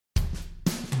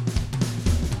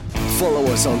Follow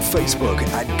us on Facebook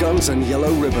at Guns and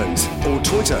Yellow Ribbons or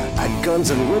Twitter at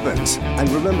Guns and Ribbons. And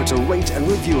remember to rate and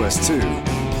review us too.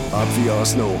 Up the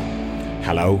Arsenal.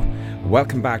 Hello.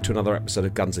 Welcome back to another episode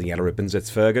of Guns and Yellow Ribbons.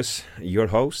 It's Fergus, your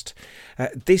host.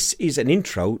 This is an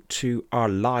intro to our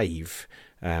live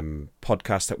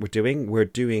podcast that we're doing. We're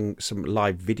doing some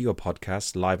live video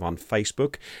podcasts live on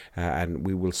Facebook, and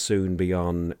we will soon be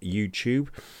on YouTube,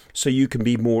 so you can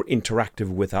be more interactive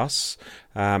with us.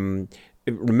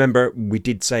 Remember, we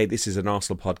did say this is an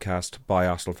Arsenal podcast by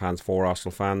Arsenal fans for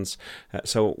Arsenal fans,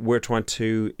 so we're trying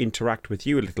to interact with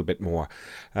you a little bit more.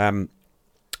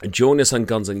 Join us on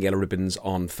Guns and Yellow Ribbons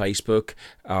on Facebook,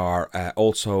 or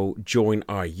also join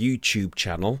our YouTube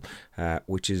channel,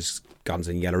 which is Guns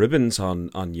and Yellow Ribbons on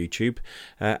YouTube,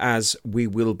 as we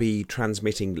will be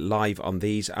transmitting live on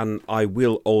these, and I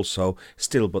will also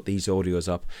still put these audios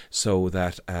up so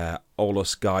that all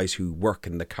us guys who work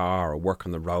in the car or work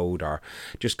on the road or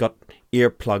just got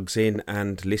earplugs in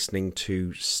and listening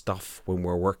to stuff when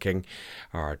we're working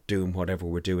or doing whatever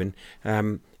we're doing,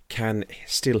 can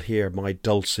still hear my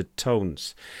dulcet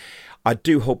tones. I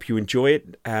do hope you enjoy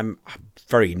it. I'm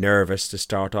very nervous to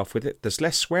start off with it. There's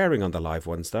less swearing on the live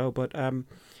ones though, but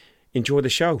enjoy the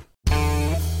show.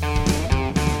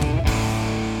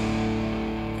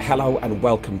 Hello and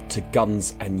welcome to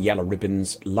Guns and Yellow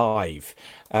Ribbons Live.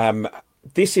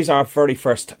 This is our very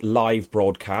first live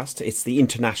broadcast. It's the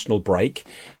international break.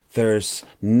 There's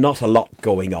not a lot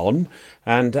going on,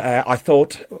 and I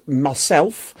thought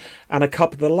myself and a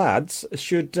couple of the lads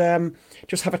should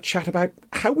just have a chat about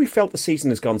how we felt the season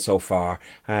has gone so far,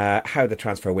 how the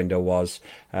transfer window was,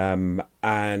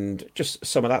 and just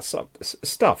some of that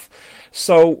stuff.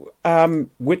 So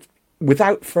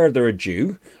without further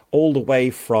ado, all the way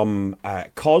from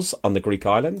Kos on the Greek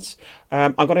islands,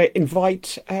 I'm going to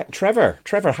invite Trevor.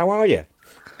 Trevor, how are you?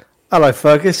 Hello,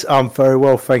 Fergus. I'm very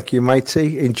well, thank you,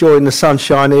 matey. Enjoying the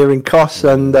sunshine here in Kos,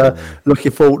 and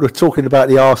looking forward to talking about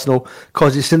the Arsenal,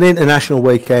 because it's an international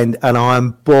weekend and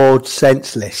I'm bored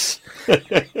senseless. So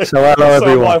hello,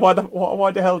 everyone.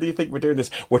 Why the hell do you think we're doing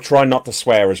this? We're trying not to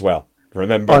swear as well,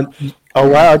 remember? Oh,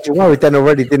 wow, I worried then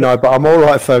already, didn't I? But I'm all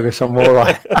right, Fergus, I'm all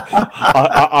right.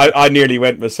 I nearly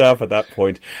went myself at that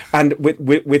point. And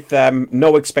with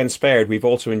no expense spared, we've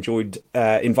also invited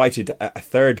a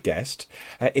third guest.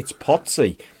 It's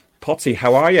Potsy. Potsy,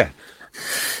 how are you?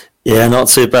 Yeah, not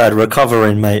too bad.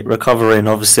 Recovering, mate. Recovering.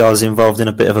 Obviously, I was involved in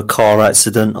a bit of a car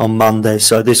accident on Monday,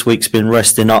 so this week's been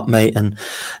resting up, mate, and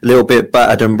a little bit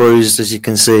battered and bruised, as you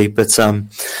can see. But I'm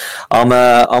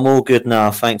all good now.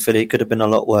 Thankfully, it could have been a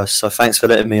lot worse. So thanks for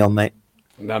letting me on, mate.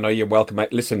 No, you're welcome,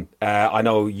 mate. Listen, I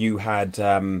know you had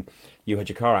your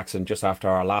car accident just after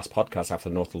our last podcast after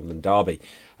the North London Derby,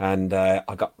 and I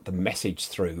got the message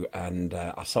through, and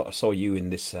I saw you in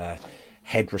this.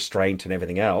 Head restraint and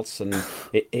everything else, and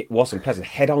it wasn't pleasant.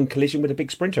 Head-on collision with a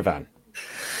big Sprinter van.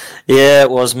 Yeah, it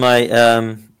was, mate.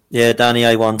 Yeah, down the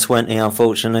A120,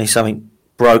 unfortunately, something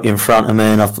broke in front of me,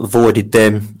 and I've avoided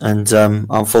them. And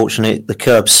unfortunately, the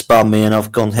curb spun me, and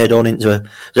I've gone head-on into it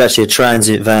was actually a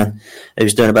transit van. It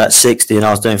was doing about 60, and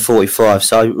I was doing 45.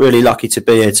 So really lucky to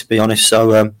be here, to be honest.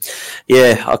 So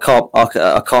yeah, I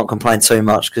can't complain too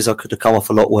much because I could have come off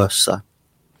a lot worse. So.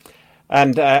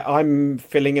 And I'm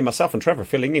filling in myself and Trevor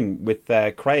filling in with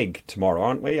Craig tomorrow,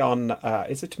 aren't we? On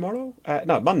is it tomorrow?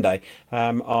 No, Monday.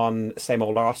 On Same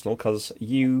Old Arsenal, because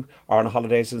you are on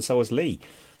holidays and so is Lee.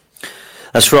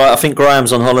 That's right. I think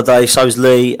Graham's on holiday, so is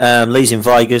Lee. Lee's in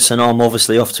Vegas, and I'm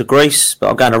obviously off to Greece. But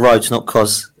I'm going to Rhodes, not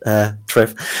Kos,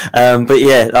 Trev. But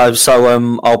yeah,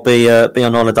 so I'll be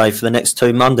on holiday for the next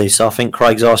 2 Mondays. So I think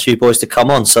Craig's asked you boys to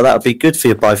come on, so that would be good for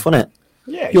you both, wouldn't it?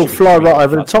 Yeah, you'll fly right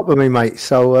over the top of me, mate.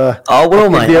 So I will,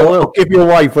 mate. I'll give you a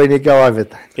wave when you go over.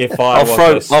 I'll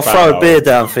throw a beer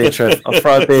down for you, Trev. I'll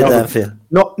throw a beer down for you.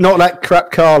 Not that crap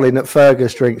Carling that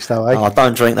Fergus drinks, though, eh? Oh,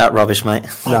 don't drink that rubbish, mate.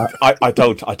 No, I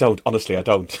don't. Honestly, I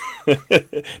don't.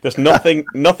 There's nothing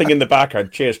in the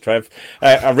background. Cheers, Trev.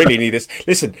 I really need this.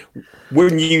 Listen,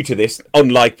 we're new to this,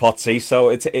 unlike Potsy, so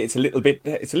it's a little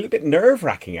bit nerve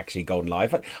wracking actually going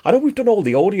live. I know we've done all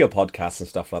the audio podcasts and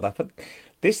stuff like that, but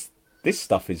this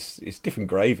stuff is different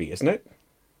gravy, isn't it?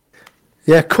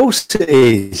 Yeah, of course it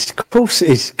is. Of course it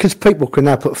is, because people can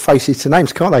now put faces to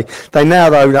names, can't they? They now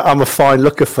know that I'm a fine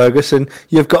looker, Ferguson.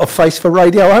 You've got a face for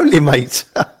radio only, mate.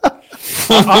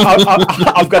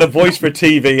 I've got a voice for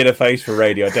TV and a face for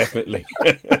radio, definitely.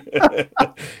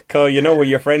 Carl, you know where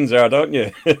your friends are, don't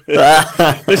you?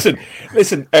 Listen.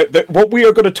 What we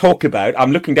are going to talk about,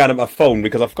 I'm looking down at my phone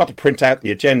because I've got to print out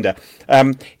the agenda,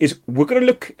 is we're going to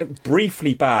look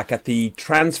briefly back at the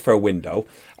transfer window,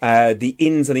 the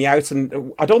ins and the outs.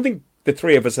 And I don't think the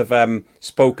three of us have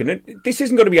spoken. And this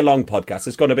isn't going to be a long podcast.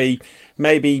 It's going to be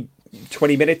maybe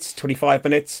 20 minutes, 25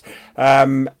 minutes.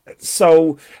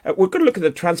 So we're going to look at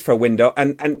the transfer window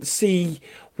and see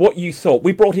what you thought.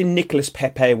 We brought in Nicolas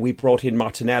Pepe. We brought in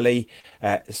Martinelli.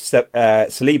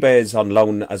 Saliba is on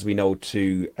loan, as we know,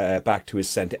 back to his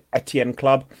Saint Etienne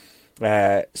club.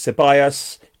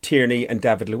 Ceballos, Tierney and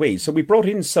David Luiz. So we brought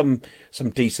in some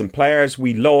decent players.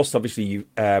 We lost, obviously,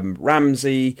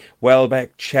 Ramsey,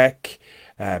 Welbeck, Cech,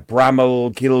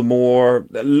 Bramall, Gilmore,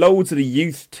 loads of the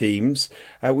youth teams.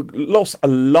 We lost a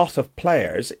lot of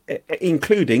players,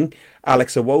 including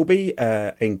Alex Iwobi,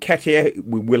 Nketiah,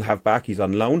 we will have back. He's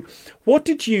on loan. What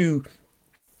did you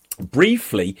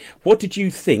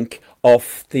think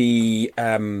of the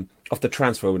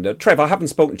transfer window? Trev, I haven't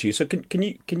spoken to you, so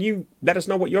can you let us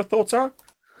know what your thoughts are?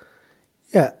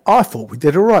 Yeah, I thought we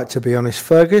did all right, to be honest,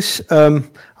 Fergus.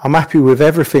 I'm happy with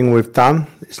everything we've done.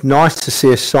 It's nice to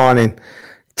see us signing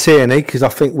Tierney, because I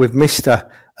think we've missed a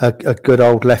good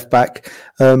old left-back.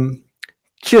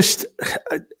 He's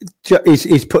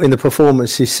put in the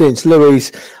performances since.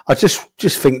 Luiz, I just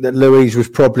think that Luiz was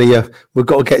probably we've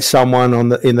got to get someone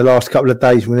in the last couple of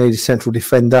days. We need a central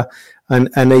defender,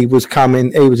 and he was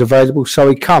coming, he was available, so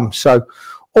he comes. So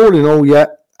all in all, yeah,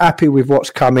 happy with what's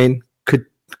coming.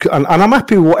 And I'm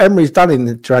happy with what Emery's done in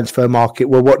the transfer market,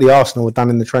 well, what the Arsenal have done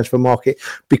in the transfer market,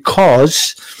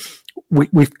 because we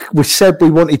said we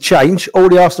wanted change. All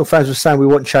the Arsenal fans were saying we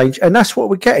want change, and that's what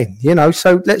we're getting,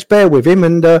 So let's bear with him,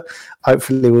 and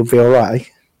hopefully we'll be all right.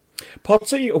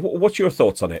 Potsy, what's your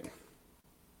thoughts on it?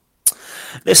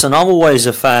 Listen, I'm always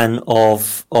a fan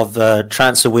of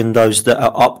transfer windows that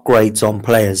are upgrades on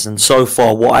players. And so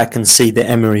far, what I can see that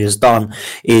Emery has done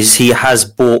is he has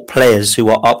bought players who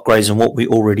are upgrades on what we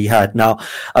already had. Now,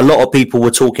 a lot of people were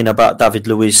talking about David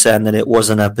Luiz, saying that it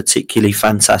wasn't a particularly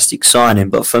fantastic signing.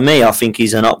 But for me, I think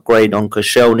he's an upgrade on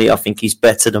Koscielny. I think he's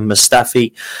better than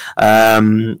Mustafi.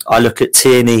 I look at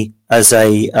Tierney as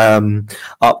a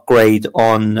upgrade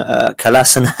on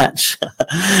Kolasinac.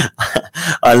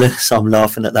 I'm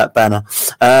laughing at that banner.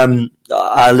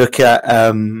 I look at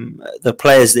the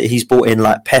players that he's brought in,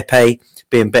 like Pepe,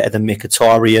 being better than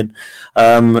Mkhitaryan.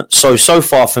 So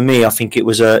far for me, I think it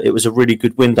was a really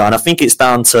good window, and I think it's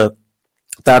down to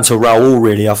Raul,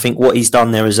 really. I think what he's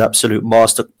done there is absolute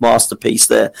masterpiece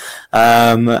there.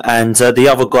 And the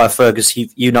other guy, Fergus,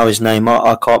 you know his name.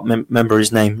 I can't remember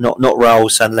his name. Not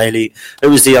Raul Sanlele. Who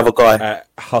was the other guy?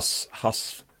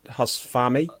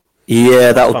 Husfami.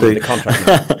 Yeah, that'll do. The contract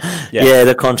man. Yeah,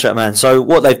 the contract man. So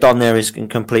what they've done there is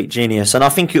complete genius. And I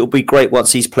think it will be great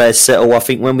once these players settle. I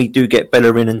think when we do get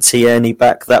Bellerin and Tierney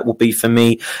back, that will be, for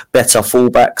me, better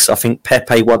fullbacks. I think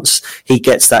Pepe, once he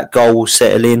gets that goal, will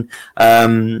settle in.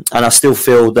 And I still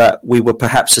feel that we were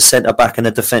perhaps a centre-back and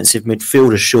a defensive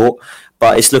midfielder short,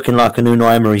 but it's looking like an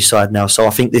Unai Emery side now. So I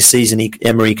think this season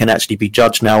Emery can actually be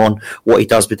judged now on what he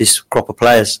does with this crop of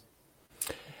players.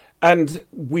 And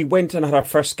we went and had our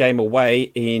first game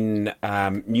away in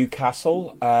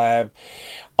Newcastle. I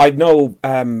know,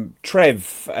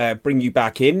 Trev, bring you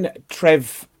back in.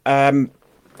 Trev,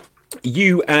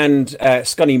 you and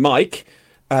Scunny Mike,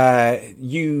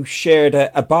 you shared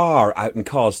a bar out in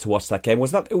Cos to watch that game.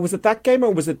 Was it that game,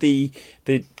 or was it the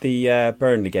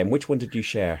Burnley game? Which one did you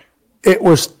share? It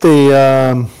was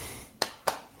the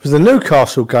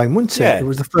Newcastle game, wasn't it? Yeah. It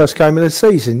was the first game of the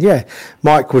season, yeah.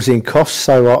 Mike was in Kos,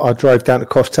 so I drove down to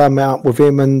Kos Town, met up with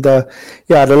him, and had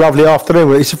a lovely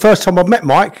afternoon. It's the first time I've met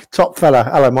Mike, top fella.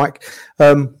 Hello, Mike.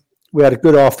 We had a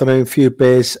good afternoon, a few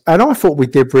beers, and I thought we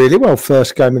did really well,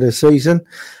 first game of the season.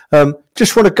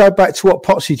 Just want to go back to what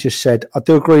Potsy just said. I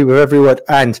do agree with every word,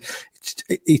 and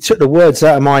he took the words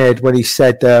out of my head when he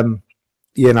said,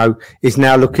 is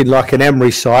now looking like an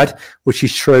Emery side, which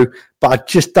is true. But I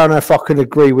just don't know if I can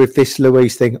agree with this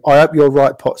Luiz thing. I hope you're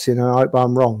right, Potsy, and I hope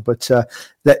I'm wrong. But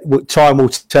time will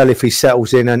tell if he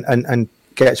settles in and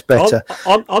gets better.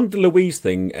 On the Luiz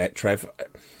thing, Trev,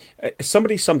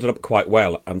 somebody summed it up quite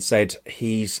well and said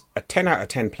he's a 10 out of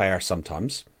 10 player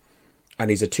sometimes, and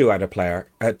he's a 2 out of 10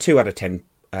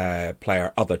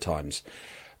 player other times.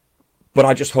 But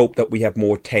I just hope that we have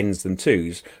more 10s than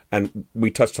 2s. And we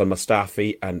touched on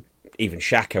Mustafi and even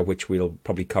Xhaka, which we'll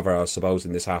probably cover, I suppose,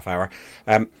 in this half hour.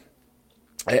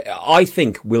 I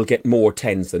think we'll get more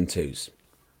 10s than 2s.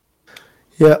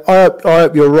 Yeah, I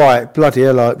hope you're right. Bloody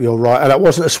hell, I hope you're right. And that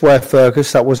wasn't a swear,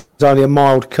 Fergus. That was only a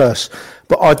mild curse.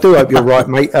 But I do hope you're right,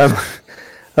 mate.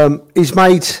 He's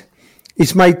made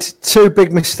 2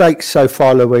 big mistakes so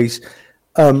far, Luiz.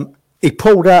 He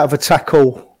pulled out of a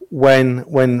tackle when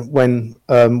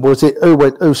was it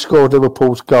who scored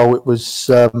Liverpool's goal? It was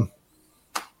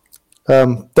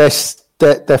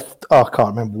I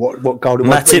can't remember what goal it was.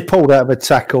 Matip pulled out of a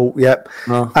tackle. Yep.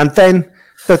 Oh. And then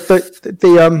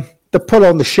the pull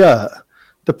on the shirt.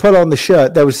 The pull on the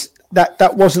shirt. There was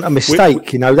that wasn't a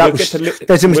mistake.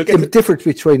 There's a difference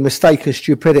between mistake and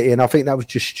stupidity, and I think that was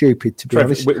just stupid, to be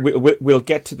honest. We'll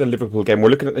get to the Liverpool game. We're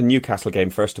looking at the Newcastle game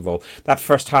first of all. That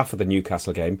first half of the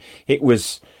Newcastle game, it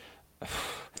was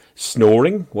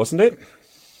snoring, wasn't it?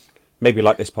 Maybe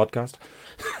like this podcast.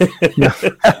 No,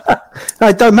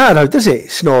 it don't matter, does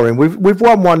it? Snoring. We've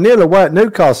won 1-0 away at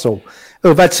Newcastle.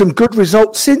 Who've had some good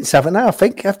results since, haven't they? I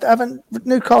think haven't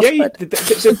Newcastle had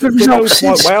some good results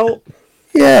since. Quite well.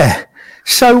 Yeah.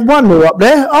 So 1-0 up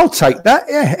there, I'll take that.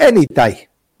 Yeah, any day.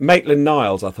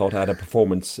 Maitland-Niles, I thought, had a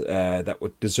performance that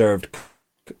deserved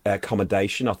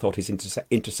commendation. I thought his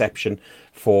interception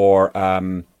for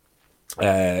to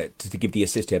give the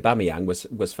assist to Aubameyang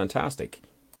was fantastic.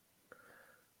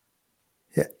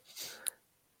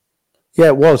 Yeah,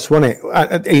 it was, wasn't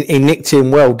it? He nicked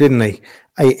him well, didn't he?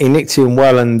 He nicked him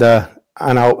well, and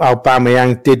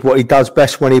Aubameyang did what he does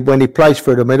best when he plays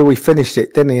through the middle. He finished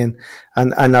it, didn't he?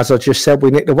 And as I just said,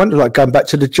 we nicked the wonder, like going back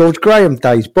to the George Graham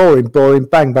days. Boring,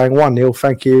 bang, 1-0.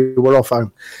 Thank you. We're off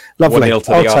home. Lovely. 1-0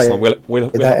 to the Arsenal. We'll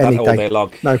have that all day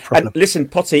long. No problem. And listen,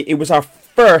 Potsy, it was our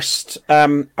first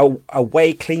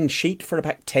away clean sheet for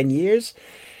about 10 years.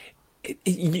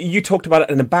 You talked about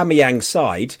it on the Aubameyang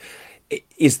side.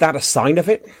 Is that a sign of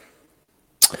it?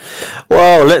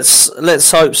 Well,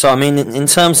 let's hope so. I mean, in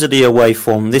terms of the away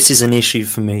form, this is an issue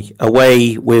for me.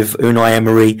 Away with Unai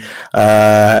Emery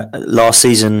last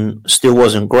season still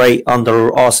wasn't great.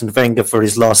 Under Arsene Wenger for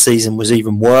his last season was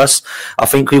even worse. I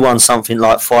think we won something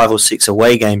like 5 or 6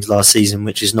 away games last season,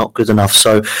 which is not good enough.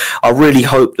 So I really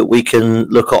hope that we can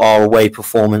look at our away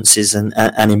performances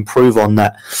and improve on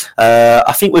that.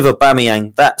 I think with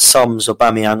Aubameyang, that sums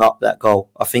Aubameyang up, that goal.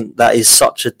 I think that is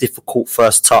such a difficult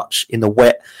first touch in the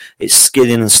wet. It's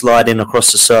skidding and sliding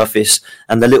across the surface,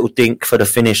 and the little dink for the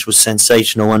finish was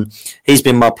sensational. And he's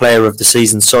been my player of the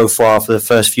season so far for the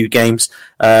first few games,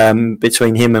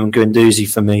 between him and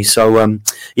Guendouzi for me. So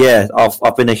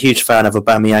I've been a huge fan of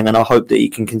Aubameyang, and I hope that he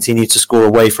can continue to score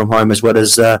away from home as well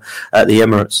as at the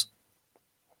Emirates.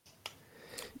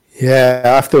 Yeah, I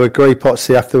have to agree,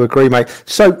 Potsy. I have to agree, mate.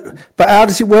 So, but how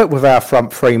does it work with our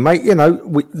front three, mate? You know,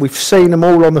 we've seen them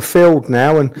all on the field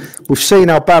now, and we've seen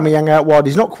Aubameyang out wide.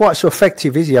 He's not quite so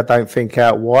effective, is he? I don't think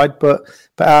out wide, but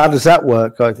how does that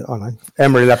work? I don't know.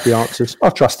 Emery will have the answers. I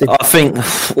trust him. I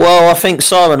think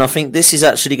so, and I think this is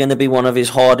actually going to be one of his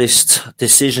hardest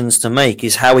decisions to make,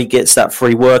 is how he gets that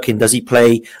free working. Does he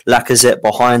play Lacazette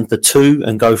behind the 2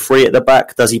 and go free at the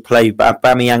back? Does he play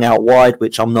Aubameyang out wide,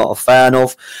 which I'm not a fan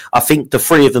of? I think the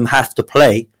 3 of them have to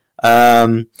play.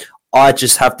 I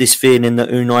just have this feeling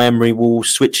that Unai Emery will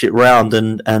switch it round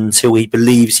until he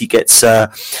believes he gets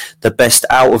the best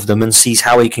out of them and sees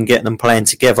how he can get them playing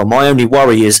together. My only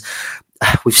worry is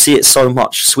we see it so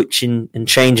much switching and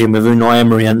changing with Unai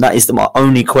Emery, and that is my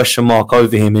only question mark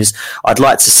over him. Is I'd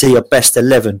like to see a best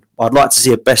 11. I'd like to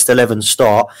see a best 11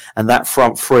 start, and that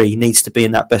front 3 needs to be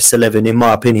in that best 11, in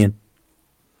my opinion.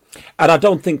 And I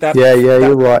don't think that...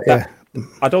 you're right,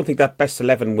 I don't think that best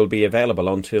 11 will be available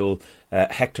until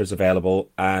Hector's available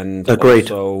and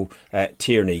Agreed. Also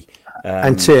Tierney.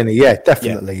 And Tierney,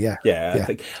 definitely, I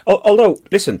think. Although,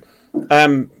 listen,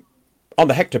 on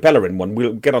the Hector Bellerin one,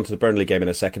 we'll get onto the Burnley game in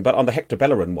a second, but on the Hector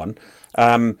Bellerin one,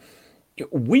 I've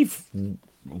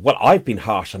been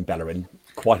harsh on Bellerin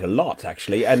quite a lot,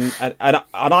 actually, and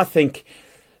I think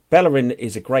Bellerin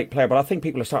is a great player, but I think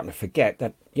people are starting to forget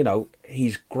that, you know,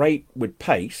 he's great with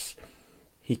pace.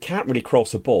 He can't really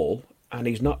cross a ball, and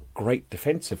he's not great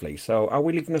defensively. So are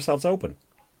we leaving ourselves open?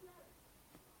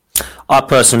 I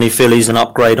personally feel he's an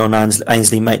upgrade on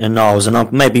Ainsley Maitland-Niles, and I'm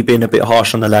maybe being a bit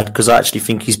harsh on the lad because I actually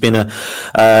think he's been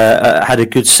had a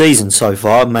good season so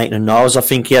far, Maitland-Niles. I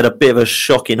think he had a bit of a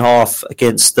shocking half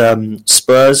against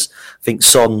Spurs. I think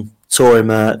Son tore him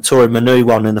a new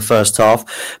one in the first half.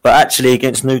 But actually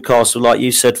against Newcastle, like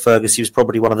you said, Fergus, he was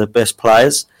probably one of the best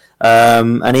players.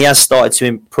 And he has started to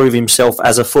improve himself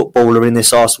as a footballer in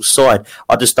this Arsenal side.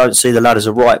 I just don't see the lad as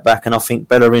a right back, and I think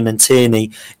Bellerin and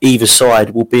Tierney, either side,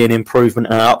 will be an improvement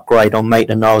and an upgrade on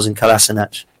Maitland-Niles and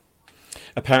Kolasinac.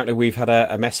 Apparently, we've had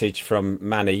a message from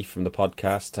Manny from the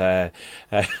podcast.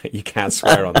 You can't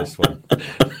swear on this one.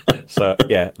 So,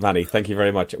 yeah, Manny, thank you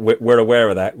very much. We're aware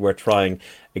of that. We're trying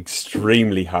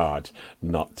extremely hard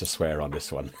not to swear on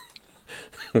this one.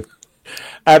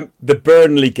 The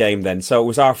Burnley game then. So it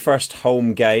was our first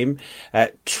home game.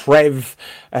 Trev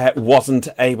wasn't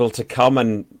able to come,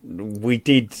 and we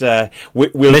did...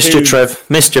 Missed you, Trev.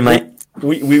 Missed you, mate.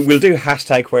 We will do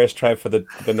hashtag Where's Trev for the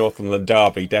Northumberland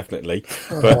Derby, definitely.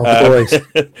 But, boys.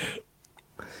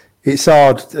 It's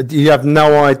hard. You have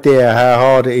no idea how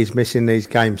hard it is missing these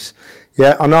games.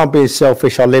 Yeah, I know I'm being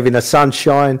selfish. I live in the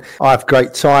sunshine. I have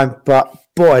great time. But,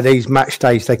 boy, these match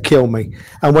days, they kill me.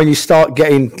 And when you start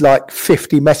getting like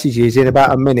 50 messages in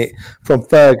about a minute from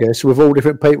Fergus with all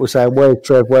different people saying, where's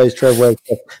Trev, where's Trev, where's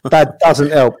Trev? That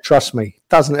doesn't help, trust me.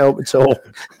 Doesn't help at all.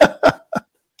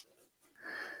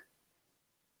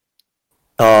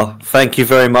 Oh, thank you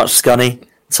very much, Scunny.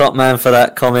 Top man for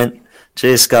that comment.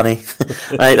 Cheers, Scunny.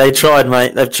 They tried,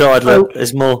 mate. They've tried. Look,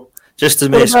 there's more. Just a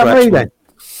mere scratch.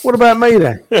 What about me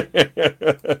then?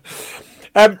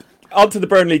 On to the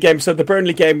Burnley game. So the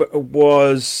Burnley game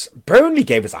was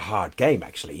a hard game,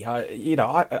 actually.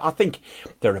 I think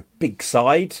they're a big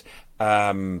side,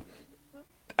 and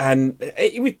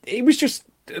it was just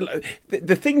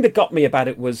the thing that got me about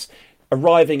it was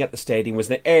arriving at the stadium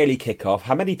was an early kickoff.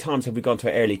 How many times have we gone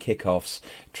to early kickoffs?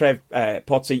 Trev,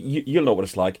 Potsy, you'll know what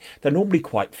it's like. They're normally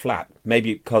quite flat,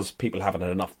 maybe because people haven't had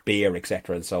enough beer,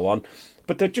 etc., and so on.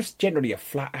 But they're just generally a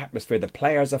flat atmosphere. The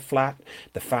players are flat,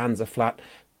 the fans are flat,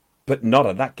 but not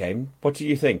at that game. What do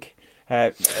you think?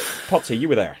 Potsy, you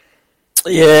were there.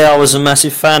 Yeah, I was a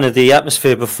massive fan of the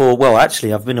atmosphere before. Well,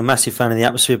 actually, I've been a massive fan of the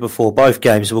atmosphere before both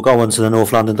games. We'll go on to the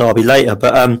North London Derby later.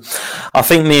 But I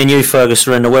think me and you, Fergus,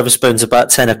 were in the Wetherspoons about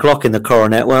 10 o'clock in the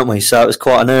Coronet, weren't we? So it was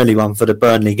quite an early one for the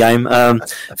Burnley game. A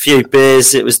few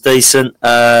beers, it was decent.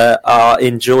 I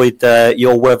enjoyed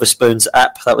your Wetherspoons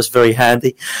app. That was very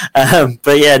handy.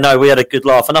 But yeah, no, we had a good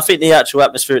laugh. And I think the actual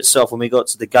atmosphere itself when we got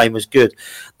to the game was good.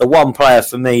 The one player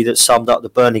for me that summed up the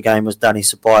Burnley game was Dani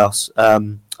Ceballos.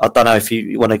 I don't know if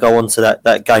you want to go on to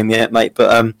that game yet, mate,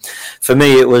 but for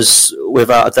me it was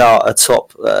without a doubt a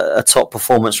top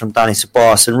performance from Dani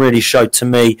Ceballos, and really showed to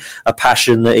me a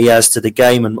passion that he has to the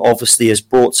game, and obviously has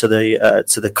brought to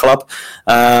the club.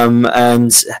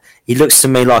 And he looks to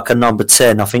me like a number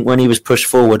 10. I think when he was pushed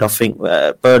forward, I think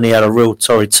Burnley had a real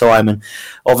torrid time, and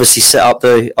obviously set up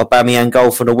the Aubameyang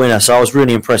goal for the winner. So I was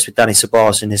really impressed with Dani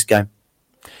Ceballos in this game.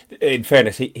 In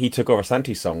fairness, he took over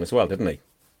Santi's song as well, didn't he?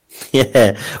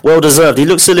 Yeah, well deserved. He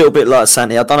looks a little bit like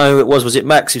Santi. I don't know who it was. Was it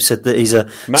Max who said that he's a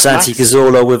Santi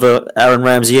Cazorla with a Aaron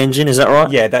Ramsey engine? Is that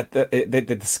right? Yeah,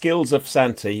 the skills of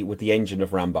Santi with the engine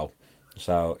of Rambo.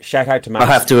 So shout out to Max. I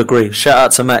have to agree. Shout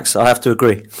out to Max. I have to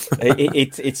agree.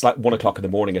 It's like 1 o'clock in the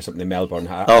morning or something in Melbourne.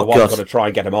 I was going to try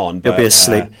and get him on, but he'll be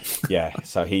asleep. Yeah,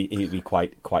 so he'd be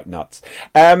quite nuts.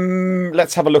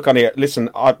 Let's have a look on here. Listen,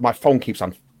 my phone keeps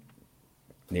on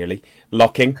nearly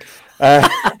locking.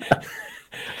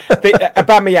 The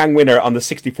Aubameyang winner on the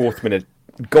 64th minute,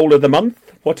 goal of the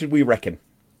month. What did we reckon?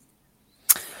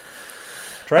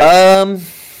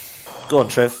 Trev? Go on,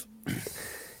 Trev.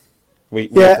 We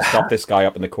have to stop this guy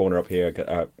up in the corner up here,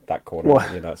 that corner.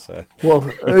 What? You know, so. Well,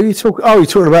 who are you talking? Oh, you're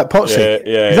talking about Potsy.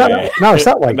 Yeah. No, it's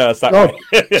that way. No, it's that way.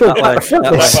 That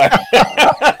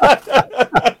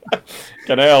way.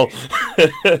 Canal.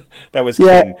 That was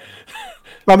King.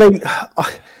 I mean,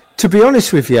 to be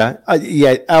honest with you,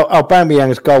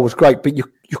 Aubameyang's goal was great, but you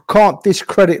can't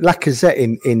discredit Lacazette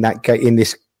in that game, in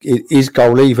his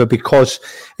goal either, because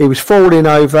he was falling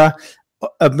over.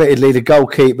 Admittedly, the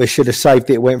goalkeeper should have saved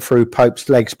it. It went through Pope's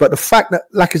legs, but the fact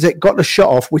that Lacazette got the shot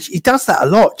off, which he does that a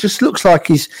lot, just looks like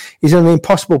he's in an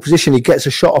impossible position. He gets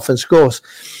a shot off and scores.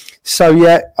 So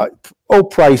yeah, all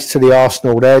praise to the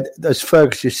Arsenal there. As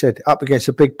Fergus just said, up against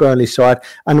a big Burnley side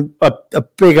and a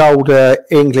big old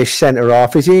English centre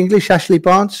half. Is he English, Ashley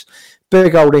Barnes?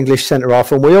 Big old English centre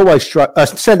half, and we always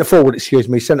centre forward. Excuse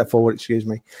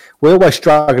me. We always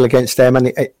struggle against them,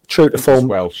 and true to form,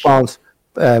 Barnes.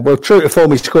 True to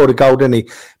form, he scored a goal, didn't he?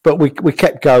 But we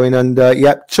kept going, and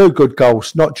two good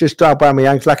goals. Not just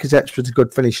Aubameyang, Lacazette's was a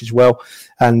good finish as well,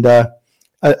 and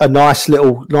a nice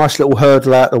little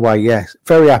hurdle out of the way. Yeah,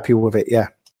 very happy with it. Yeah.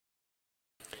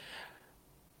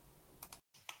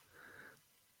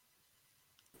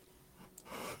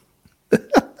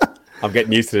 I'm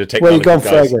getting used to the technology. Where you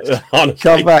gone, Fergus? Honestly,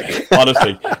 come back.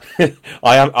 Honestly,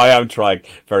 I am trying,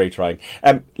 very trying.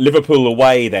 Liverpool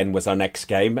away then was our next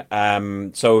game.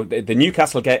 So the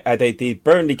Newcastle game, the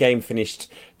Burnley game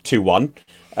finished 2-1.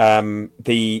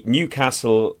 The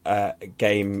Newcastle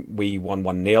game we won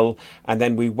 1-0, and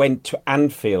then we went to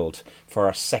Anfield for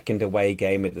our second away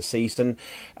game of the season.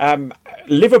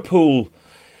 Liverpool,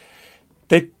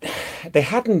 they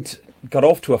hadn't got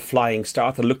off to a flying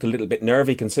start. They looked a little bit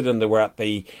nervy considering they were at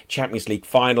the Champions League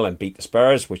final and beat the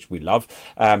Spurs, which we love.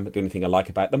 The only thing I like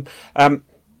about them.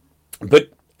 But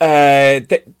they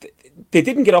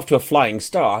didn't get off to a flying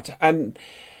start, and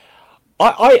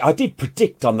I did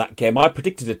predict on that game. I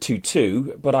predicted a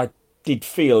 2-2, but I did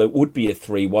feel it would be a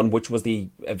 3-1, which was the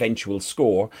eventual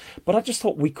score. But I just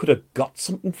thought we could have got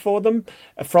something from them.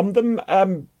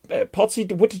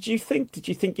 Potsy, what did you think? Did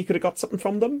you think you could have got something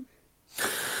from them?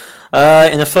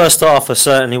 In the first half, I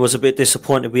certainly was a bit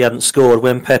disappointed we hadn't scored.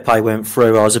 When Pepe went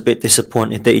through, I was a bit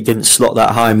disappointed that he didn't slot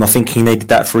that home. I think he needed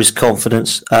that for his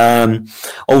confidence.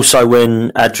 Also,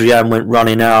 when Adrian went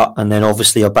running out, and then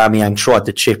obviously Aubameyang tried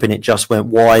to chip and it just went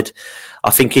wide. I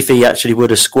think if he actually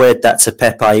would have squared that to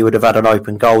Pepe, he would have had an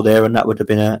open goal there, and that would have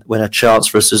been a chance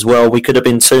for us as well. We could have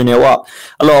been 2-0 up.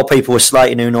 A lot of people were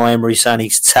slating Unai Emery, saying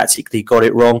he's tactically got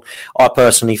it wrong. I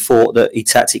personally thought that he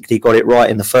tactically got it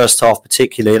right in the first half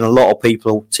particularly, and a lot of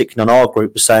people, particularly on our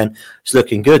group, were saying it's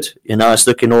looking good. It's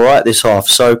looking all right this half.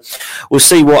 So we'll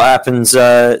see what happens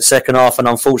second half, and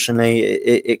unfortunately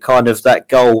it kind of, that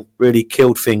goal really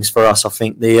killed things for us. I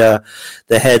think the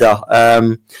header.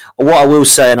 What I will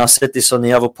say, and I said this on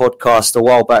the other podcast a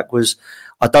while back, was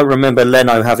I don't remember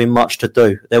Leno having much to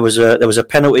do. There was a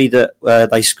penalty that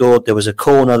they scored. There was a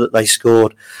corner that they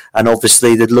scored, and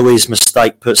obviously the Luiz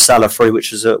mistake put Salah through,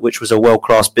 which was a world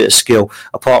class bit of skill.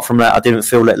 Apart from that, I didn't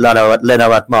feel that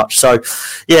Leno had much. So,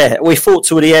 yeah, we fought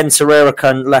to the end. Torreira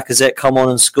and Lacazette come on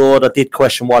and scored. I did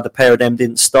question why the pair of them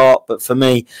didn't start, but for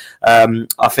me,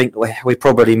 I think we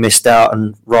probably missed out,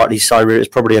 and rightly so. It was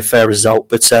probably a fair result,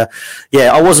 but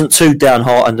yeah, I wasn't too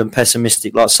downhearted and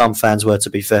pessimistic like some fans were, to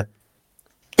be fair.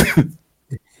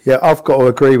 Yeah, I've got to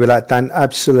agree with that, Dan.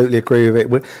 Absolutely agree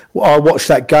with it. I watched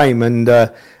that game, and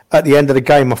at the end of the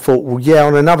game, I thought, well, yeah,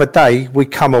 on another day, we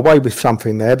come away with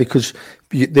something there, because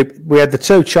we had the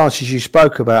two chances you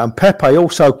spoke about, and Pepe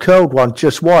also curled one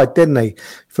just wide, didn't he?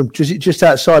 From just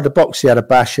outside the box, he had a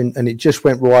bash, and it just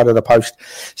went wide of the post.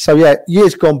 So, yeah,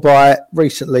 years gone by,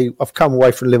 recently, I've come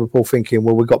away from Liverpool thinking,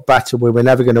 well, we got battered, we were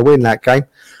never going to win that game.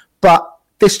 But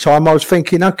this time I was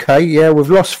thinking, okay, yeah, we've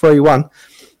lost 3-1.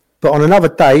 But on another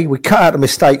day, we cut out the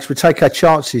mistakes, we take our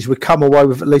chances, we come away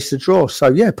with at least a draw. So,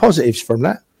 yeah, positives from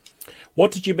that. What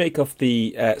did you make of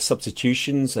the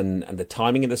substitutions and the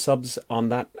timing of the subs on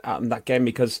that game?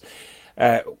 Because,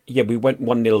 we went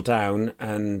 1-0 down,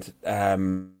 and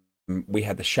we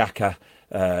had the Xhaka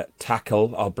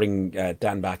tackle. I'll bring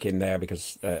Dan back in there,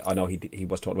 because I know he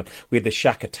was talking about. We had the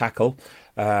Xhaka tackle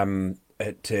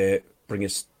to bring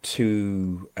us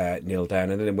 2-0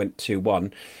 down, and then it went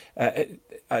 2-1.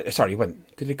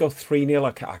 Did it go 3-0?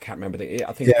 I can't remember.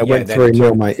 I think it went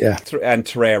 3-0, mate. Yeah, and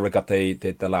Torreira got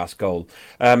the last goal.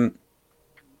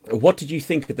 What did you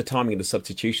think of the timing of the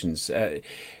substitutions?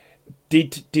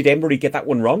 Did Emery get that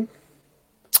one wrong?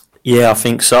 Yeah, I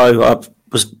think so. I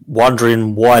was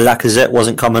wondering why Lacazette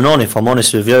wasn't coming on, if I'm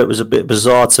honest with you. It was a bit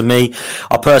bizarre to me.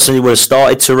 I personally would have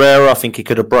started Torreira. I think he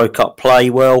could have broke up play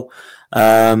well.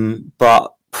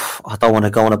 But I don't want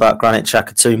to go on about Granit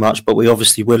Xhaka too much, but we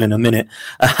obviously will in a minute,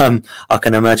 I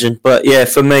can imagine. But yeah,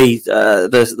 for me,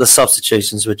 the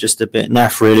substitutions were just a bit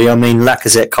naff, really. I mean,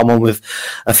 Lacazette come on with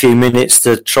a few minutes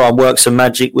to try and work some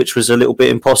magic, which was a little bit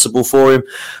impossible for him.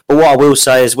 But what I will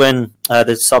say is when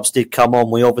the subs did come on,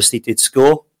 we obviously did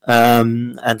score.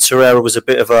 And Torreira was a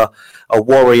bit of a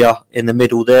warrior in the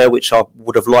middle there, which I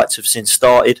would have liked to have seen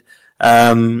started.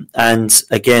 And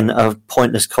again, a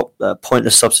pointless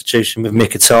substitution with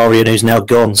Mkhitaryan, who's now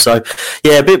gone. So,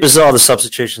 yeah, a bit bizarre, the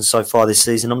substitutions so far this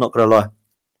season, I'm not going to lie.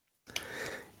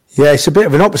 Yeah, it's a bit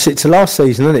of an opposite to last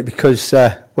season, isn't it? Because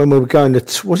when we were going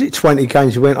to, was it 20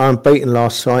 games, we went unbeaten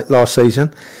last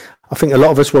season. I think a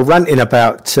lot of us were ranting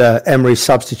about Emery's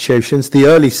substitutions, the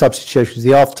early substitutions,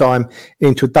 the half-time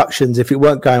introductions. If it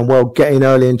weren't going well, get in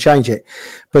early and change it.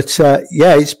 But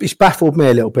it's baffled me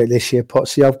a little bit this year,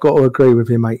 Potsy. I've got to agree with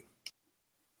you, mate.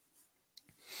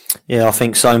 Yeah, I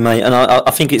think so, mate. And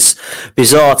I think it's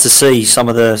bizarre to see some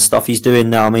of the stuff he's doing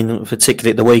now. I mean,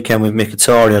 particularly at the weekend with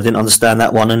Mkhitaryan, I didn't understand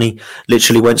that one, and he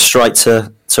literally went straight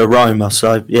to Roma.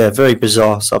 So, yeah, very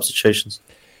bizarre substitutions.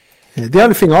 Yeah, the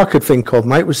only thing I could think of,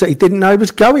 mate, was that he didn't know he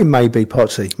was going, maybe,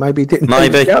 Potsy. Maybe he didn't know he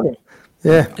was going.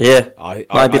 Yeah. Yeah,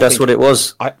 maybe that's what it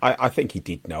was. I think he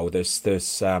did know. There's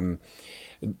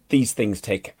these things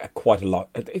take quite a lot.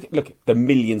 Look, the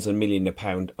millions and millions of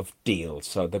pounds of deals,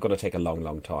 so they're going to take a long,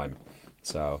 long time.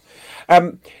 So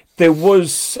there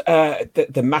was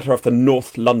the matter of the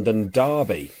North London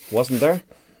derby, wasn't there?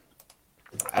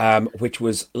 Which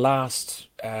was last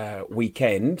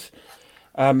weekend.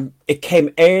 It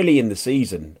came early in the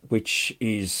season, which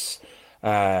is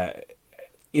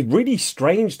really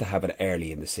strange to have it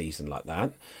early in the season like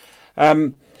that.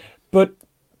 But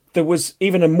there was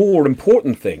even a more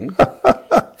important thing.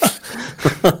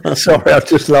 Sorry, I'm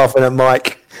just laughing at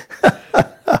Mike.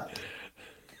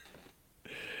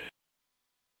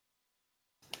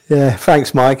 Yeah,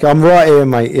 thanks, Mike. I'm right here,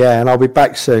 mate. Yeah, and I'll be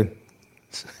back soon.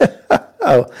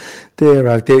 Oh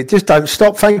dear. Just don't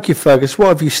stop. Thank you, Fergus. What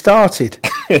have you started?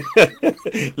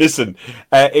 Listen,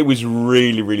 it was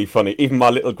really, really funny. Even my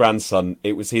little grandson,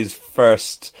 it was his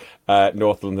first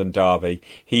North London derby.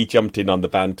 He jumped in on the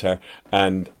banter,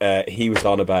 and he was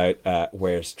on about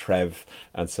where's Trev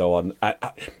and so on.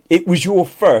 It was your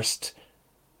first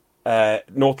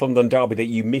North London derby that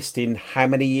you missed in how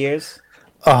many years?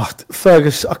 Oh,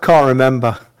 Fergus, I can't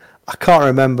remember.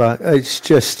 It's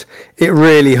just, it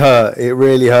really hurt.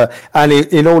 And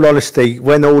in all honesty,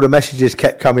 when all the messages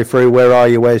kept coming through, where are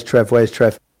you? Where's Trev?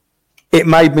 It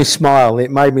made me smile.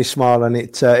 And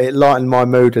it lightened my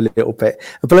mood a little bit.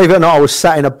 And believe it or not, I was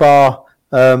sat in a bar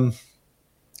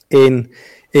in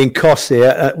Kos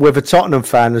here with a Tottenham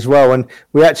fan as well, and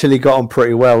we actually got on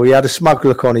pretty well. We had a smug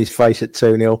look on his face at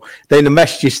 2-0. Then the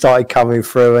messages started coming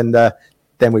through, and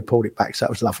then we pulled it back, so that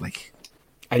was lovely.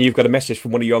 And you've got a message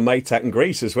from one of your mates out in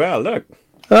Greece as well, look.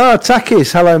 Oh,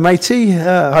 Takis. Hello, matey.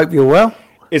 Hope you're well.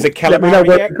 Is it calamari Let me know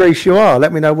where yet? in Greece you are.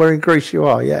 Let me know where in Greece you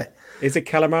are, yeah. Is it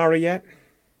calamari yet?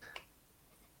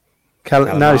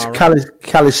 No, it's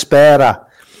Kalispera.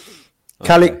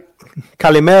 Okay.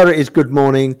 Kalimera is good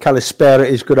morning. Kalispera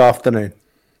is good afternoon.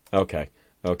 Okay.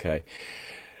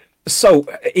 So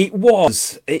it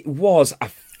was a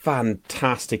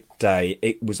fantastic day.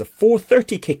 It was a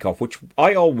 4:30 kickoff, which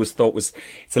I always thought it's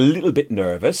a little bit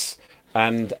nervous.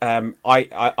 And I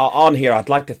on here, I'd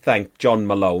like to thank John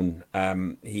Malone.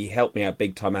 He helped me out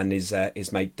big time, and his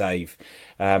mate Dave.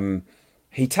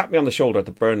 He tapped me on the shoulder at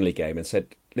the Burnley game and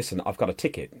said, "Listen, I've got a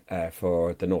ticket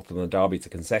for the North London Derby. It's a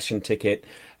concession ticket.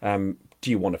 Do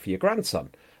you want it for your grandson?"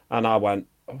 And I went,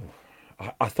 "Oh."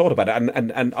 I thought about it,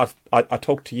 and I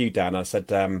talked to you, Dan. I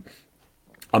said,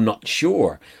 I'm not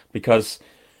sure, because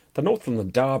the North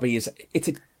London Derby it's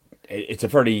a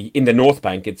very, in the North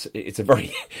Bank, it's a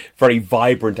very, very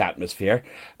vibrant atmosphere,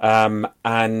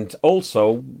 and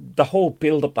also the whole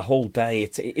build up the whole day.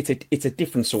 It's a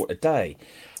different sort of day,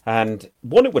 and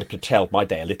one, it would have curtailed my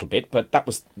day a little bit, but that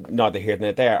was neither here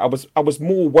nor there. I was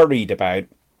more worried about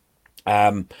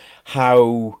how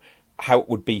it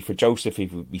would be for Joseph,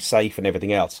 if it would be safe and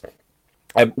everything else.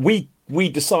 We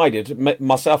decided,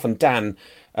 myself and Dan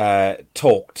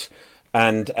talked,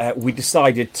 and we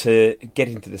decided to get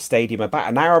into the stadium about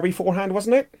an hour beforehand,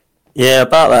 wasn't it? Yeah,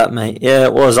 about that, mate. Yeah,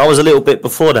 it was. I was a little bit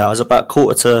before that. I was about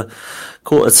quarter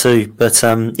to, but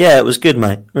yeah, it was good,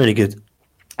 mate. Really good.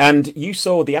 And you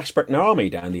saw the Ashburton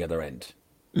Army down the other end.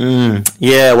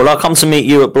 Yeah, well, I come to meet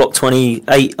you at block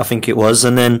 28, I think it was,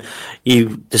 and then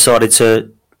you decided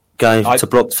to go to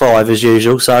block 5 as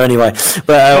usual. So anyway,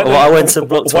 but I went to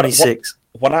block 26.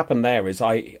 What happened there is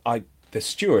the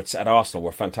stewards at Arsenal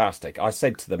were fantastic. I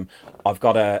said to them, I've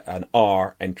got an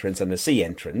R entrance and a C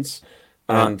entrance,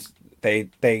 and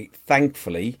they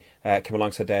thankfully came along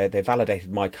and said they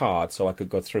validated my card so I could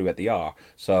go through at the R.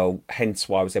 So hence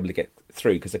why I was able to get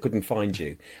through, because they couldn't find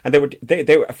you. And they were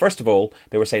first of all,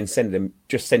 they were saying send him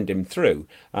through,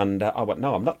 and I went,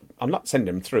 no, I'm not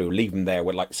sending him through, leave him there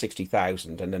with like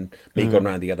 60,000 and then me going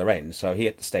around the other end. So he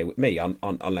had to stay with me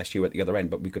unless you were at the other end,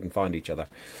 but we couldn't find each other.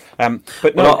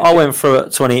 But no, I went through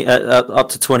at 20 up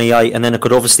to 28, and then I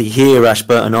could obviously hear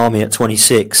Ashburton Army at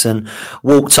 26, and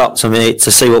walked up to me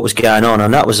to see what was going on,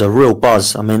 and that was a real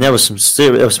buzz. I mean, there was some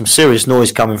serious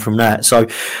noise coming from that. So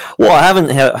what I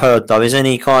haven't heard though is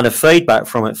any kind of feedback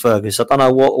from it, Fergus. I don't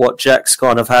know what Jack's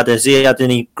kind of had. Has he had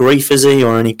any grief,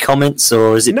 or any comments,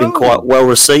 or has it been quite well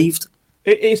received?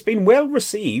 It's been well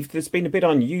received. There's been a bit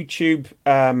on YouTube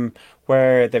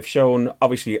where they've shown,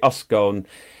 obviously, us going,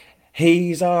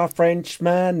 he's our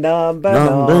Frenchman, number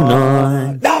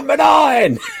nine. Number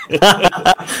 9!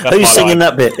 Who's singing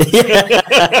that bit?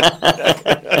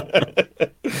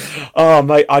 Oh,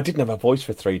 mate, I didn't have a voice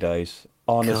for 3 days,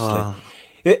 honestly.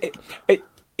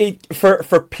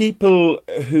 For people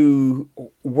who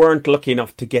weren't lucky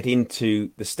enough to get into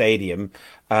the stadium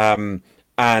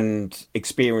and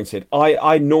experience it,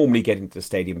 I normally get into the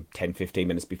stadium 10-15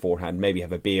 minutes beforehand, maybe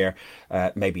have a beer,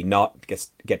 maybe not,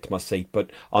 get to my seat.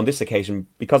 But on this occasion,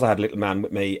 because I had a little man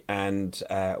with me and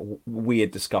we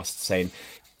had discussed saying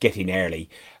getting early,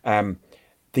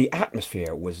 the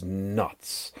atmosphere was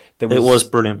nuts. It was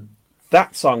brilliant.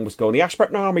 That song was going. The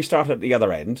Ashburton Army started at the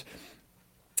other end,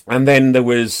 and then there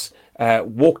was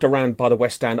walked around by the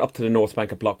West End up to the North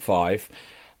Bank of Block 5.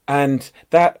 And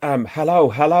that,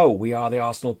 hello, we are the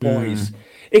Arsenal boys.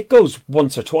 It goes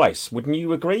once or twice, wouldn't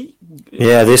you agree?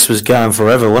 Yeah, this was going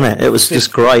forever, wasn't it? It was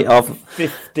just great.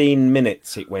 15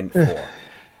 minutes it went for.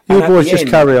 You boys just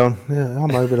carry on. Yeah, I'm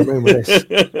over the moon with this.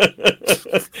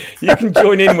 You can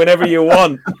join in whenever you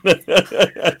want.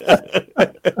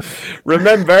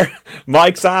 Remember,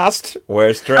 Mike's asked,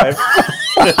 where's Trev?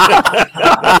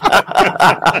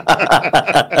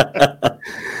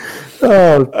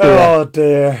 Oh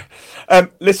dear.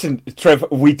 Listen, Trev,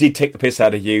 we did take the piss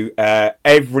out of you.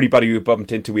 Everybody we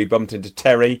bumped into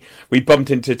Terry. We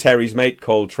bumped into Terry's mate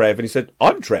called Trev, and he said,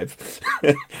 "I'm Trev."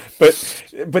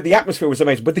 but the atmosphere was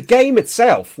amazing. But the game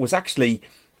itself was actually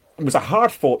a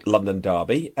hard-fought London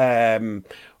derby.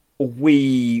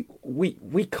 We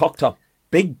cocked up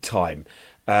big time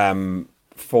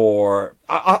for.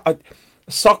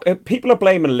 People are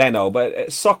blaming Leno,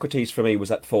 but Socrates for me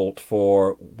was at fault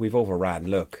for we've overran.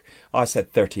 Look, I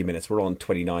said 30 minutes. We're on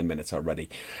 29 minutes already.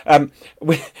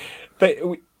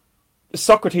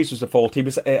 Socrates was at fault. He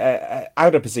was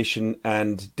out of position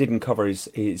and didn't cover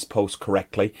his post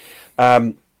correctly.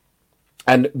 And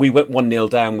we went 1-0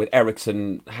 down with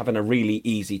Eriksson having a really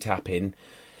easy tap in.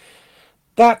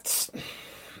 That's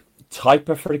type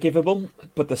of forgivable.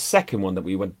 But the second one that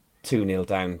we went 2-0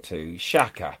 down to,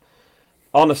 Xhaka,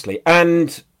 honestly,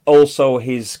 and also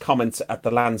his comments at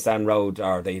the Lansdowne Road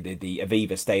or the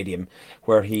Aviva Stadium,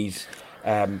 where he's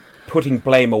putting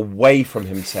blame away from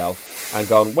himself and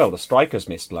going, well, the strikers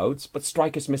missed loads, but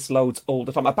strikers miss loads all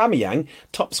the time. Aubameyang,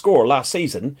 top scorer last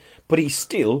season, but he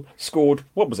still scored,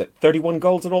 31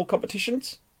 goals in all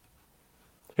competitions?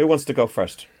 Who wants to go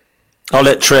first? I'll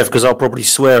let Trev, because I'll probably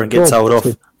swear and get told off.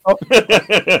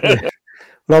 Yeah.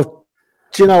 Well,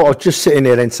 do you know what? I was just sitting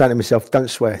there then saying to myself, don't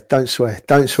swear.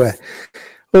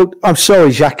 Well, I'm sorry,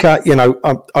 Xhaka. You know,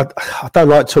 I don't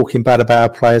like talking bad about our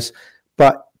players,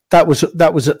 but that was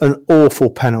an awful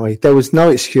penalty. There was no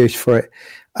excuse for it.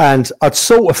 And I'd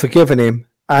sort of forgiven him.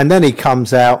 And then he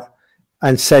comes out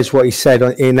and says what he said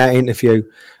in that interview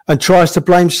and tries to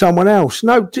blame someone else.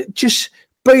 No, just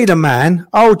be the man,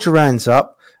 hold your hands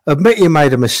up, admit you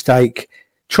made a mistake,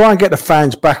 try and get the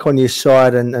fans back on your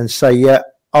side and say, yeah,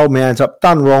 hold my hands up,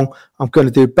 done wrong, I'm going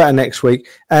to do better next week.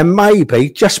 And maybe,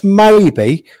 just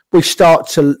maybe, we start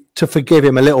to forgive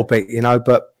him a little bit, you know.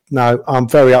 But no, I'm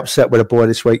very upset with the boy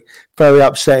this week. Very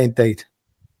upset indeed.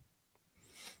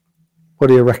 What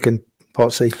do you reckon,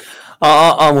 Potsy?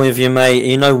 I'm with you, mate.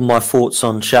 You know my thoughts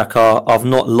on Xhaka. I've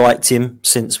not liked him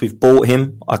since we've bought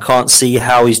him. I can't see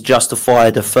how he's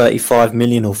justified a 35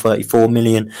 million or 34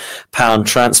 million pound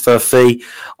transfer fee.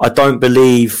 I don't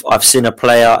believe I've seen a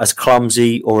player as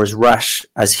clumsy or as rash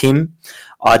as him.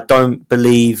 I don't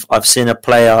believe I've seen a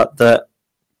player that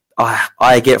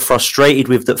I get frustrated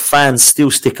with, that fans still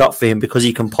stick up for him because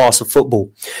he can pass a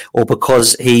football or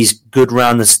because he's good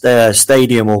round the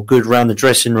stadium or good round the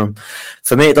dressing room.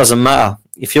 For me, it doesn't matter.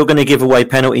 If you're going to give away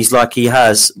penalties like he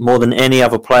has more than any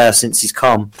other player since he's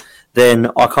come,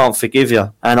 then I can't forgive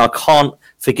you. And I can't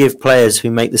forgive players who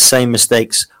make the same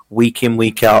mistakes week in,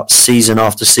 week out, season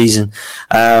after season.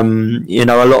 You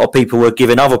know, a lot of people were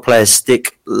giving other players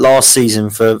stick last season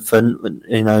for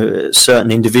you know,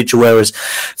 certain individual errors.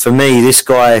 For me, this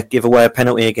guy give away a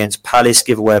penalty against Palace,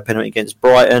 give away a penalty against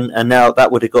Brighton, and now that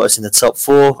would have got us in the top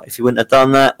four if he wouldn't have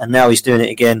done that. And now he's doing it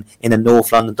again in a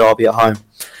North London derby at home.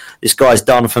 This guy's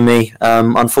done for me.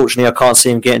 Unfortunately, I can't see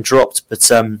him getting dropped, but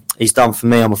he's done for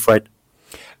me, I'm afraid.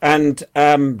 And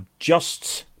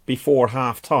just before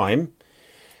half-time,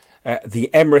 the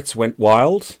Emirates went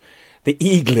wild. The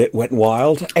Eaglet went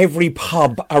wild. Every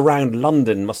pub around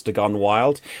London must have gone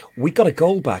wild. We got a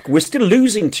goal back. We're still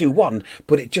losing 2-1,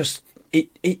 but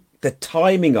the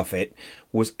timing of it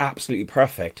was absolutely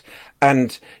perfect.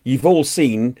 And you've all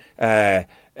seen,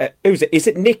 who's it? Is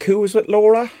it Nick who was with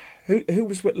Laura? Who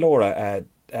was with Laura?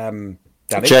 Danny?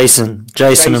 Jason.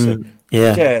 And,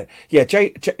 yeah.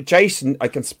 Jason. I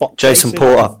can spot Jason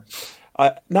Porter.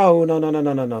 No.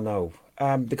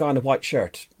 The guy in the white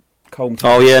shirt.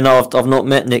 Oh yeah, no, I've not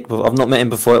met Nick. I've not met him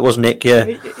before. It was Nick,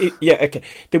 yeah. Yeah, okay.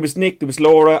 There was Nick. There was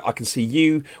Laura. I can see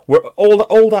you. We're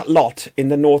all that lot in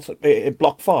the North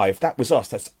Block 5. That was us.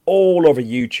 That's all over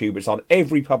YouTube. It's on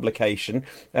every publication.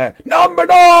 Number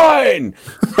 9.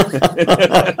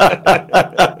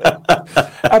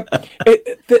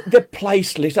 The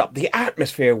place lit up. The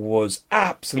atmosphere was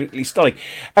absolutely stunning.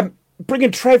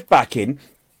 Bringing Trev back in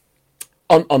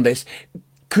on this.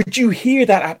 Could you hear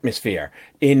that atmosphere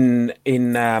on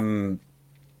the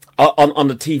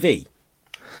TV?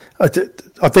 I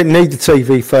didn't need the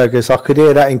TV, Fergus. I could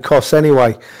hear that in Kos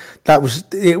anyway.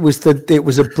 It was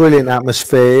a brilliant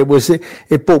atmosphere.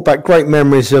 It brought back great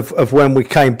memories of when we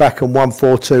came back and won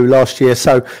 4-2 last year.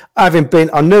 So I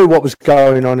knew what was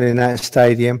going on in that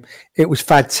stadium. It was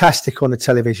fantastic on the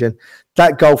television.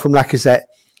 That goal from Lacazette.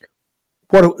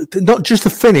 Not just the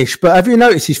finish, but have you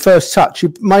noticed his first touch?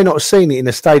 You may not have seen it in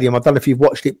the stadium. I don't know if you've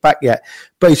watched it back yet,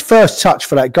 but his first touch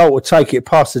for that goal to take it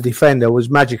past the defender was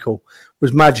magical.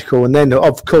 And then,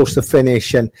 of course, the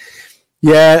finish. And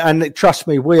Yeah, and trust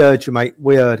me, we heard you, mate.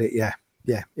 We heard it. Yeah,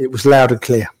 yeah, it was loud and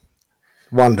clear.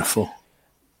 Wonderful.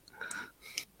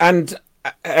 And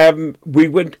we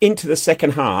went into the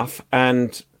second half,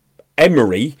 and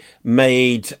Emery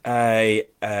made a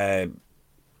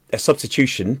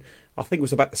substitution. I think it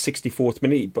was about the 64th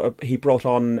minute. But he brought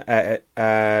on,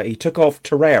 he took off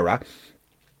Torreira,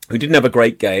 who didn't have a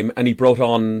great game, and he brought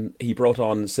on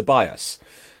Ceballos.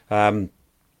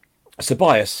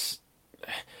 Ceballos,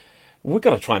 we've got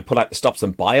to try and pull out the stops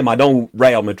and buy him. I know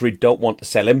Real Madrid don't want to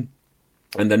sell him,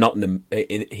 and they're not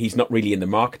he's not really in the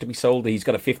market to be sold. He's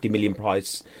got a 50 million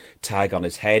price tag on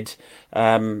his head.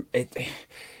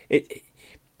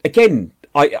 Again,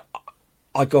 I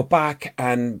go back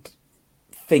and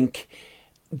think,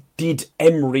 did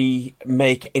Emery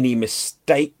make any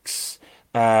mistakes?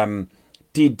 He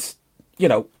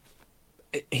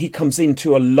comes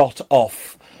into a lot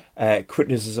of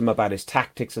criticism about his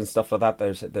tactics and stuff like that.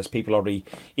 There's people already,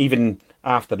 even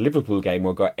after the Liverpool game,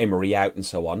 will got Emery out and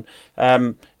so on.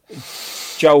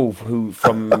 Joe, who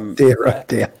from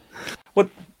dear. Well,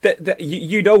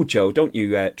 you know Joe, don't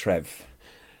you, Trev?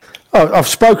 Oh, I've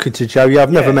spoken to Joe. Yeah,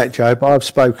 I've never met Joe, but I've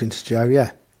spoken to Joe.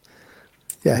 Yeah,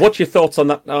 yeah. What's your thoughts on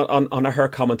that? On her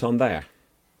comment on there?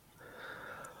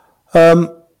 I'm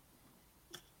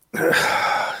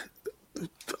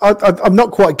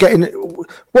not quite getting it.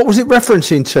 What was it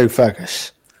referencing to,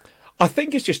 Fergus? I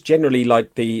think it's just generally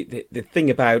like the thing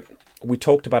about, we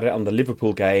talked about it on the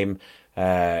Liverpool game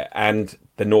and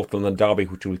the North London derby,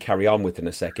 which we'll carry on with in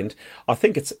a second. I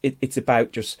think it's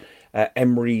about just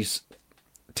Emery's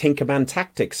Tinkerman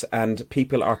tactics, and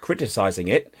people are criticising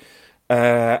it.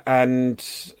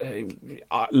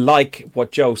 Like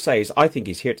what Joe says, I think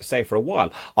he's here to stay for a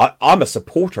while. I'm a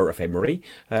supporter of Emery.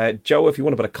 Joe, if you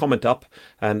want to put a comment up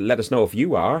and let us know if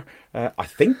you are. I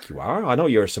think you are. I know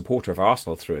you're a supporter of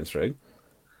Arsenal through and through.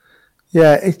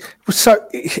 Yeah. So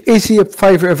is he a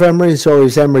favourite of Emery's, or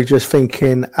is Emery just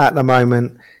thinking at the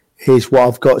moment, here's what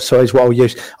I've got, so here's what I'll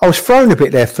use? I was thrown a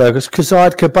bit there, Fergus, because I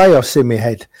had Ceballos in my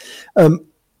head. You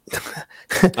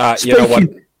know what?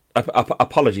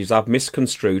 Apologies, I've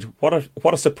misconstrued. What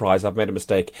a surprise! I've made a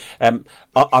mistake.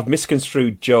 I've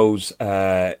misconstrued Joe's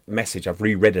message. I've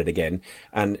reread it again,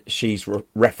 and she's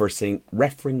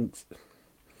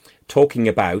talking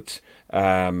about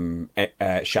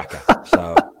Xhaka.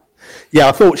 So yeah,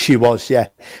 I thought she was. Yeah,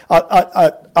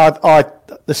 I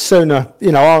the sooner, I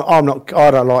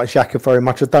don't like Xhaka very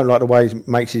much. I don't like the way he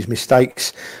makes his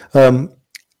mistakes,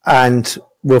 and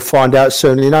we'll find out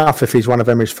soon enough if he's one of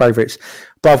Emery's favourites.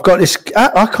 But I've got this.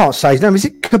 I can't say his name. Is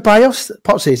it Ceballos?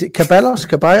 Potsy, is it Ceballos?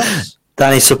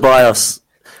 Danny Ceballos.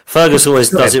 Fergus always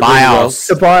does it really well.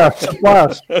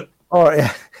 Ceballos. All right,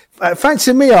 yeah.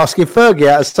 Fancy me asking Fergie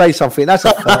how to say something. That's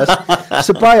a first.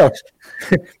 Ceballos.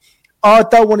 I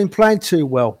don't want him playing too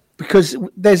well, because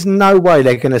there's no way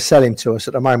they're going to sell him to us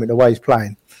at the moment, the way he's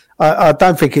playing. I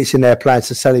don't think it's in their plans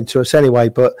to sell him to us anyway,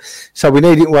 but so we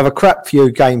need him to have a crap few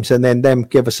games and then them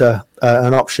give us an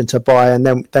option to buy, and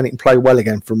then he can play well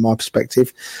again from my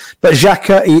perspective. But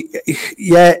Xhaka,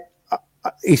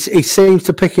 he seems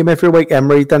to pick him every week,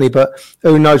 Emery, doesn't he? But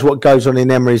who knows what goes on in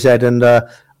Emery's head? And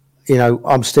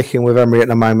I'm sticking with Emery at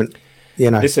the moment.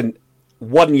 Listen,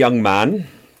 one young man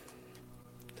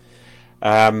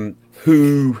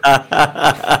who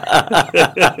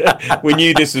we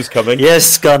knew this was coming.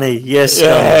 Yes, Scunny. Yes,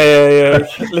 Scunny.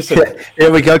 Yeah. Listen,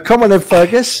 here we go. Come on, then,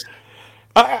 Fergus.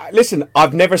 Listen,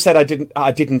 I've never said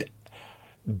I didn't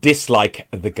dislike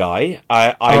the guy.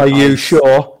 Are you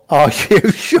sure? Are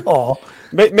you sure?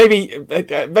 Maybe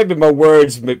my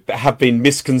words have been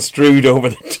misconstrued over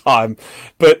the time,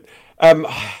 but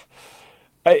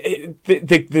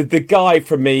the guy,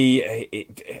 for me,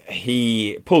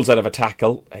 he pulls out of a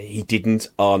tackle. He didn't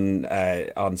on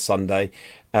Sunday.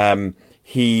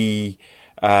 He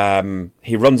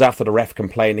runs after the ref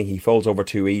complaining. He falls over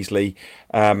too easily.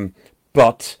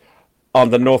 But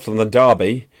on the North London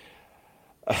derby,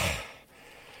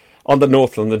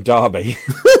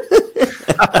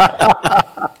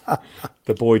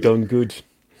 the boy done good.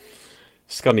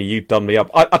 Scunny, you've done me up.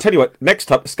 I'll tell you what, next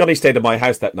time Scunny stayed at my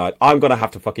house that night, I'm going to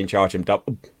have to fucking charge him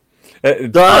double.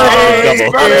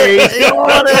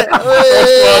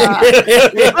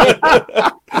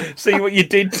 See what you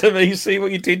did to me.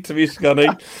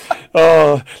 Scunny.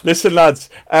 Oh, listen, lads.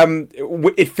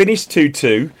 It finished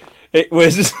 2-2. It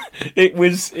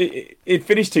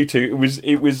finished 2-2.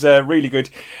 It was really good.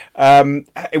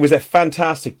 It was a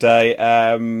fantastic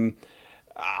day.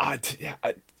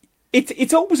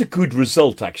 It's always a good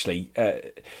result, actually.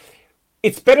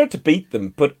 It's better to beat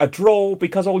them, but a draw,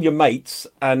 because all your mates,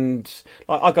 and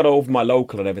I got over my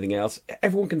local and everything else,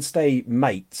 everyone can stay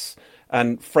mates.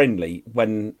 and friendly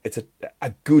when it's a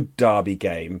good derby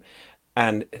game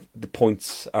and the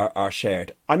points are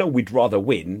shared. I know we'd rather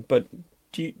win, but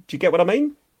do you get what I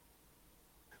mean?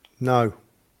 No,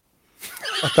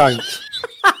 I don't.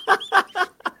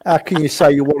 How can you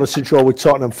say you want us to draw with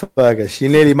Tottenham, Fergus? You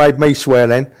nearly made me swear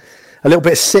then. A little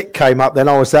bit sick came up then.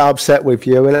 I was that upset with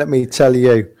you. And let me tell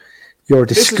you, you're a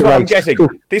disgrace.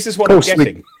 This is what I'm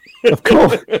getting. Of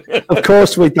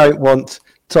course we don't want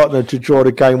Tottenham to draw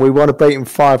the game. We want to beat them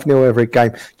 5-0 every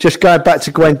game. Just going back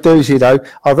to Guendouzi, though,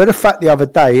 I read a fact the other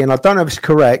day, and I don't know if it's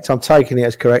correct. I'm taking it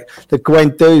as correct, that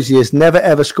Guendouzi has never,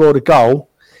 ever scored a goal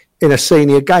in a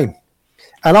senior game.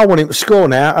 And I want him to score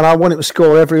now, and I want him to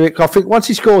score every week. I think once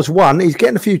he scores one, he's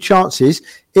getting a few chances,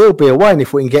 he'll be away. And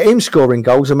if we can get him scoring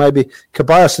goals, and maybe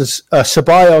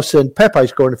Ceballos and Pepe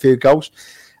scoring a few goals,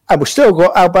 and we've still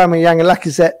got Aubameyang and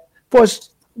Lacazette,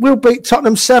 boys, we'll beat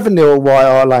Tottenham 7-0 at White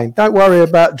Hart Lane. Don't worry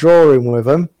about drawing with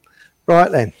them.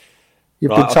 Right then.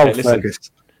 You've been told, Fergus.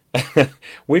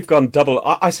 We've gone double.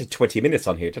 I said 20 minutes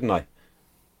on here, didn't I?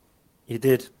 You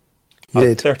did.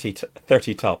 You did.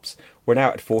 30 tops. We're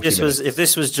now at 40 minutes. If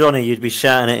this was Johnny, you'd be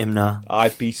shouting at him now.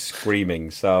 I'd be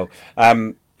screaming. So,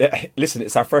 listen,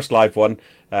 it's our first live one.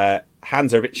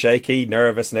 Hands are a bit shaky,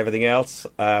 nervous and everything else.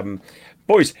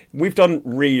 Boys, we've done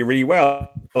really, really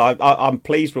well. I'm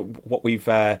pleased with what we've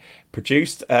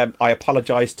produced. I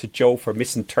apologise to Jo for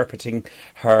misinterpreting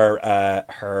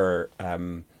her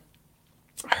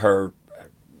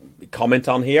comment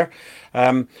on here.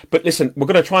 But listen, we're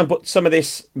going to try and put some of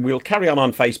this, we'll carry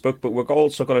on Facebook, but we're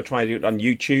also going to try and do it on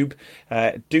YouTube.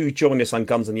 Do join us on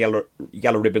Guns and Yellow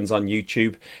Ribbons on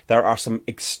YouTube. There are some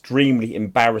extremely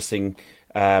embarrassing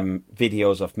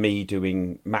videos of me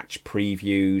doing match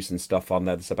previews and stuff on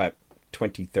there. There's about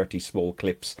 20-30 small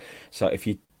clips. So if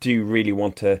you do really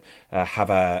want to have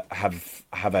a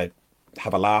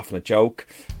laugh and a joke,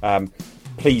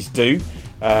 please do.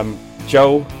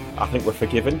 Jo, I think we're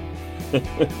forgiven.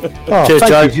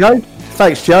 Cheers, Joe.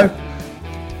 Thanks, Joe.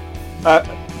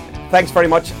 Thanks very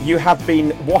much. You have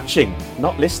been watching,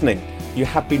 not listening. You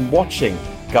have been watching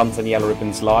Guns and Yellow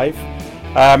Ribbons live.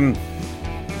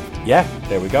 Yeah,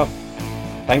 there we go.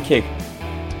 Thank you.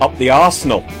 Up the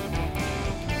Arsenal.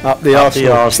 Up the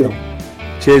Arsenal.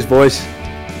 Cheers, boys.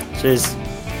 Cheers.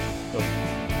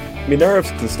 My nerves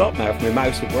can stop now if my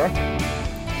mouse would work.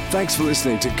 Thanks for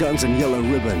listening to Guns and Yellow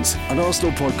Ribbons, an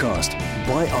Arsenal podcast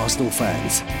by Arsenal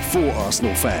fans, for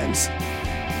Arsenal fans.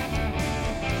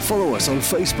 Follow us on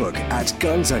Facebook at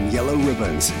Guns and Yellow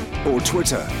Ribbons or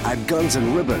Twitter at Guns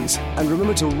and Ribbons, and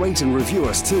remember to rate and review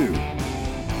us too.